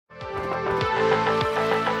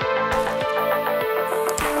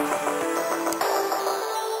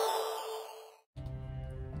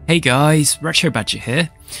Hey guys, Retro Badger here.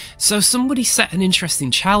 So somebody set an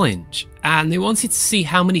interesting challenge and they wanted to see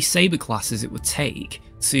how many Sabre classes it would take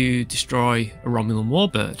to destroy a Romulan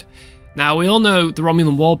Warbird. Now we all know the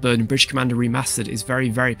Romulan Warbird in British Commander Remastered is very,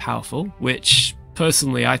 very powerful, which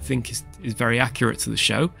personally I think is very accurate to the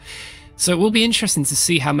show. So it will be interesting to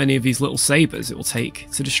see how many of these little Sabres it will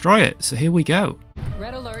take to destroy it. So here we go.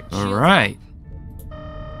 Red alert. Alright.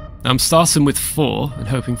 I'm starting with 4 and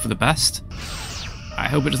hoping for the best. I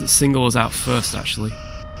hope it doesn't single us out first, actually.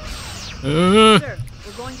 Sir,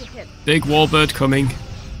 we're going to hit. Big Warbird coming.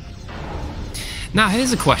 Now,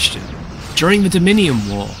 here's a question. During the Dominion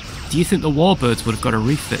War, do you think the Warbirds would have got a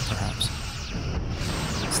refit, perhaps?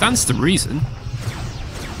 Stands to reason.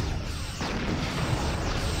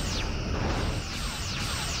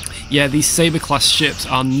 Yeah, these Sabre-class ships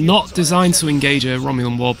are not designed to engage a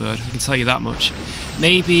Romulan Warbird, I can tell you that much.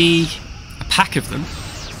 Maybe a pack of them.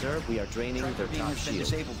 Sir, we are draining their top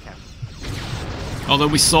shield. Although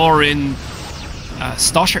we saw in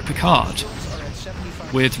Star Trek Picard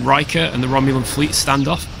with Riker and the Romulan fleet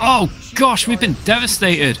standoff. Oh gosh, we've been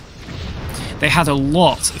devastated. They had a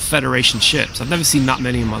lot of Federation ships. I've never seen that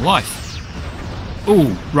many in my life.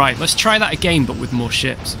 Ooh, right, let's try that again, but with more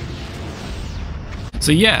ships.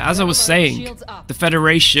 So yeah, as I was saying, the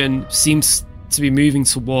Federation seems to be moving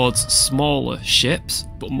towards smaller ships,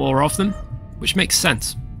 but more of them, which makes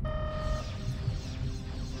sense.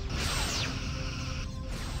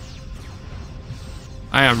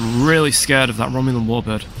 I am really scared of that Romulan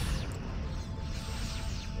Warbird.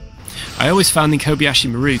 I always found in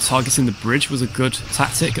Kobayashi Maru targeting the bridge was a good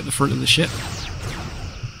tactic at the front of the ship.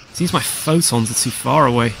 It seems my photons are too far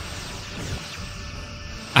away.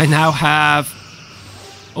 I now have...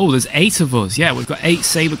 Oh, there's 8 of us. Yeah, we've got 8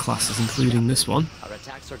 Sabre classes, including this one. Our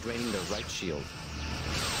attacks are draining their right shield.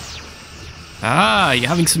 Ah, you're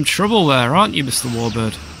having some trouble there, aren't you, Mr.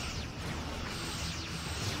 Warbird?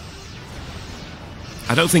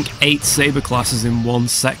 I don't think 8 Sabre classes in one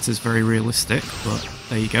sector is very realistic, but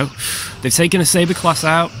there you go. They've taken a Sabre class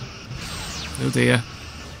out. Oh dear.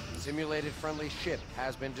 Simulated friendly ship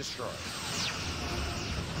has been destroyed.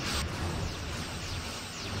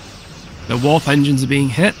 The warp engines are being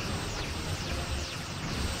hit.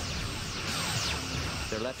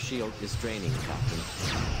 Their left shield is draining, Captain.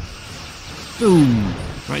 Boom!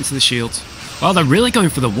 Right into the shields. Wow, they're really going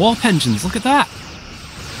for the warp engines, look at that!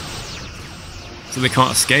 So they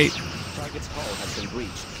can't escape. Target's hull has been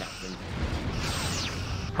breached, Captain.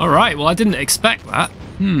 Alright, well I didn't expect that.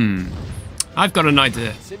 I've got an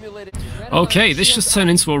idea. Okay, this just turned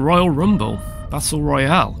into a Royal Rumble. Battle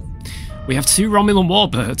Royale. We have 2 Romulan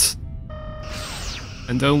Warbirds.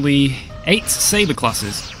 And only 8 Sabre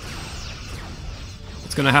classes.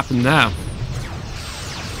 What's going to happen now?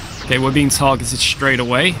 Okay, we're being targeted straight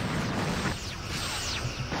away.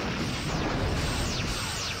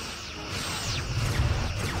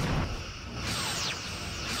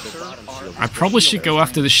 I probably should go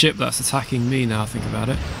after the ship that's attacking me now I think about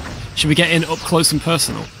it. Should we get in up close and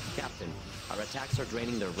personal? Captain, our attacks are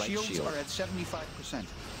draining their right Shields shield. are at 75%.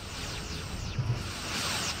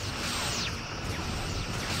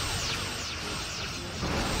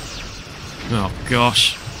 Oh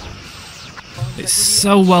gosh. It's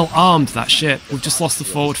so well armed, that ship. We've just lost the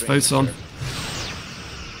forward photon.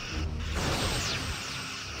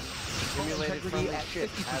 Simulated friendly ship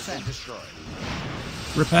has been destroyed.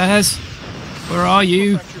 Repairs? Where are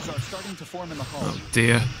you? Fractures are starting to form in the hull. Oh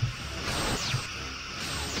dear.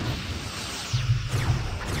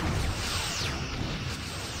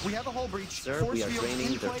 We have a hull breach. Sir, Force we are fields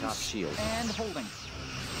draining in their place top shield. and holding.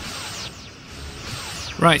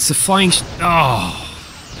 Right, so flying... Oh!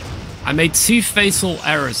 I made 2 fatal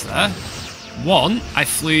errors there. 1, I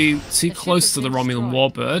flew too close to the Romulan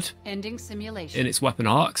Warbird Ending simulation. in its weapon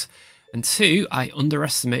arcs. And 2, I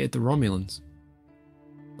underestimated the Romulans.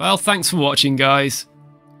 Well, thanks for watching, guys.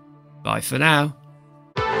 Bye for now.